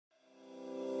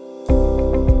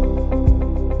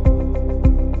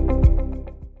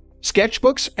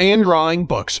Sketchbooks and drawing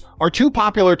books are two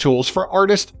popular tools for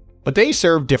artists, but they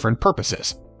serve different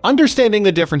purposes. Understanding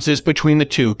the differences between the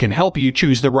two can help you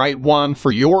choose the right one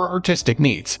for your artistic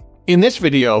needs. In this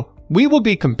video, we will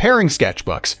be comparing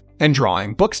sketchbooks and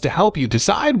drawing books to help you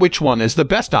decide which one is the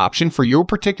best option for your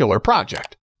particular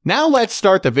project. Now let's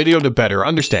start the video to better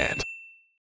understand.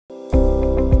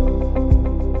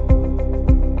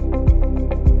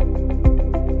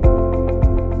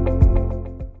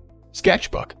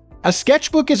 Sketchbook. A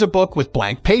sketchbook is a book with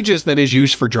blank pages that is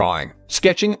used for drawing,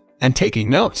 sketching, and taking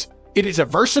notes. It is a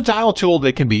versatile tool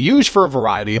that can be used for a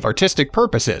variety of artistic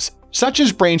purposes, such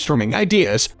as brainstorming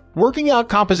ideas, working out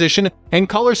composition and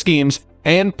color schemes,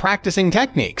 and practicing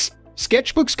techniques.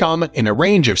 Sketchbooks come in a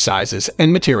range of sizes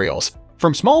and materials,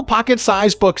 from small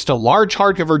pocket-sized books to large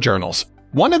hardcover journals.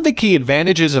 One of the key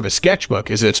advantages of a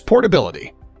sketchbook is its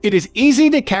portability. It is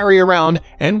easy to carry around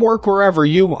and work wherever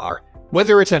you are,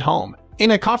 whether it's at home,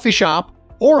 in a coffee shop,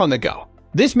 or on the go.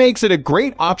 This makes it a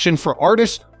great option for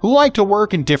artists who like to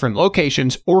work in different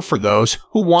locations or for those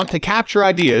who want to capture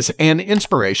ideas and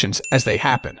inspirations as they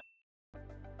happen.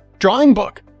 Drawing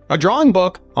book. A drawing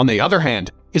book, on the other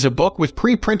hand, is a book with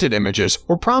pre-printed images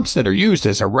or prompts that are used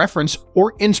as a reference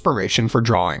or inspiration for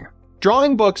drawing.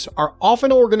 Drawing books are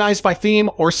often organized by theme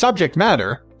or subject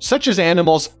matter, such as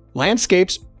animals,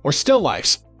 landscapes, or still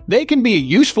lifes. They can be a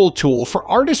useful tool for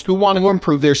artists who want to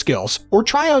improve their skills or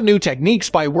try out new techniques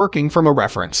by working from a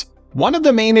reference. One of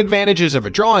the main advantages of a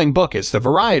drawing book is the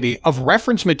variety of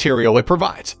reference material it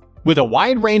provides. With a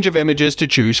wide range of images to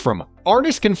choose from,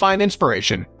 artists can find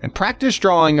inspiration and practice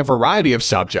drawing a variety of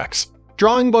subjects.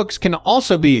 Drawing books can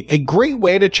also be a great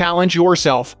way to challenge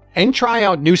yourself and try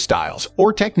out new styles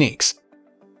or techniques.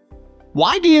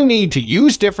 Why do you need to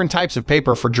use different types of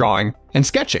paper for drawing and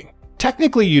sketching?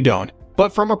 Technically, you don't.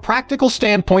 But from a practical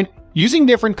standpoint, using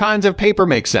different kinds of paper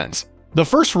makes sense. The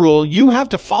first rule you have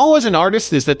to follow as an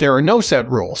artist is that there are no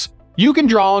set rules. You can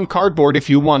draw on cardboard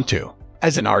if you want to.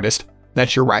 As an artist,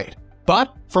 that's your right.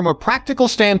 But from a practical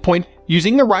standpoint,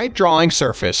 using the right drawing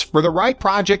surface for the right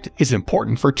project is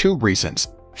important for two reasons.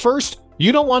 First,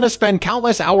 you don't want to spend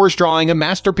countless hours drawing a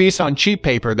masterpiece on cheap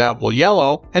paper that will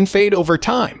yellow and fade over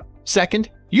time. Second,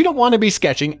 you don't want to be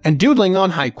sketching and doodling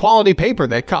on high-quality paper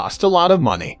that costs a lot of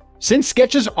money. Since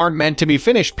sketches aren't meant to be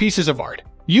finished pieces of art,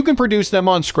 you can produce them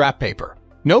on scrap paper,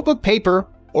 notebook paper,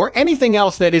 or anything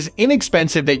else that is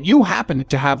inexpensive that you happen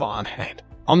to have on hand.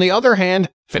 On the other hand,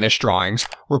 finished drawings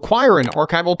require an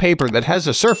archival paper that has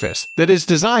a surface that is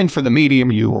designed for the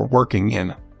medium you are working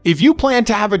in. If you plan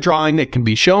to have a drawing that can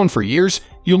be shown for years,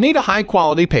 you'll need a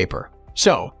high-quality paper.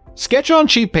 So, sketch on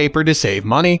cheap paper to save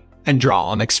money and draw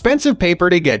on expensive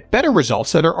paper to get better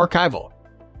results that are archival.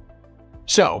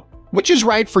 So, which is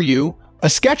right for you, a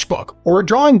sketchbook or a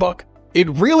drawing book? It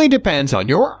really depends on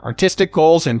your artistic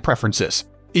goals and preferences.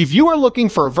 If you are looking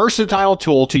for a versatile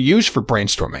tool to use for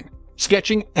brainstorming,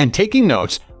 sketching, and taking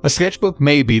notes, a sketchbook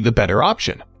may be the better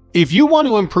option. If you want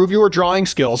to improve your drawing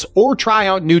skills or try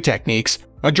out new techniques,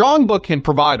 a drawing book can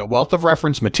provide a wealth of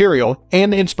reference material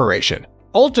and inspiration.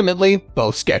 Ultimately,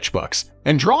 both sketchbooks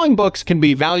and drawing books can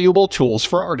be valuable tools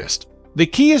for artists. The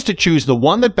key is to choose the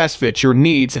one that best fits your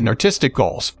needs and artistic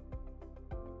goals.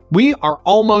 We are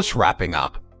almost wrapping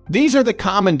up. These are the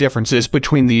common differences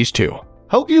between these two.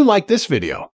 Hope you liked this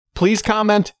video. Please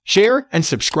comment, share, and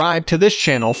subscribe to this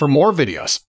channel for more videos.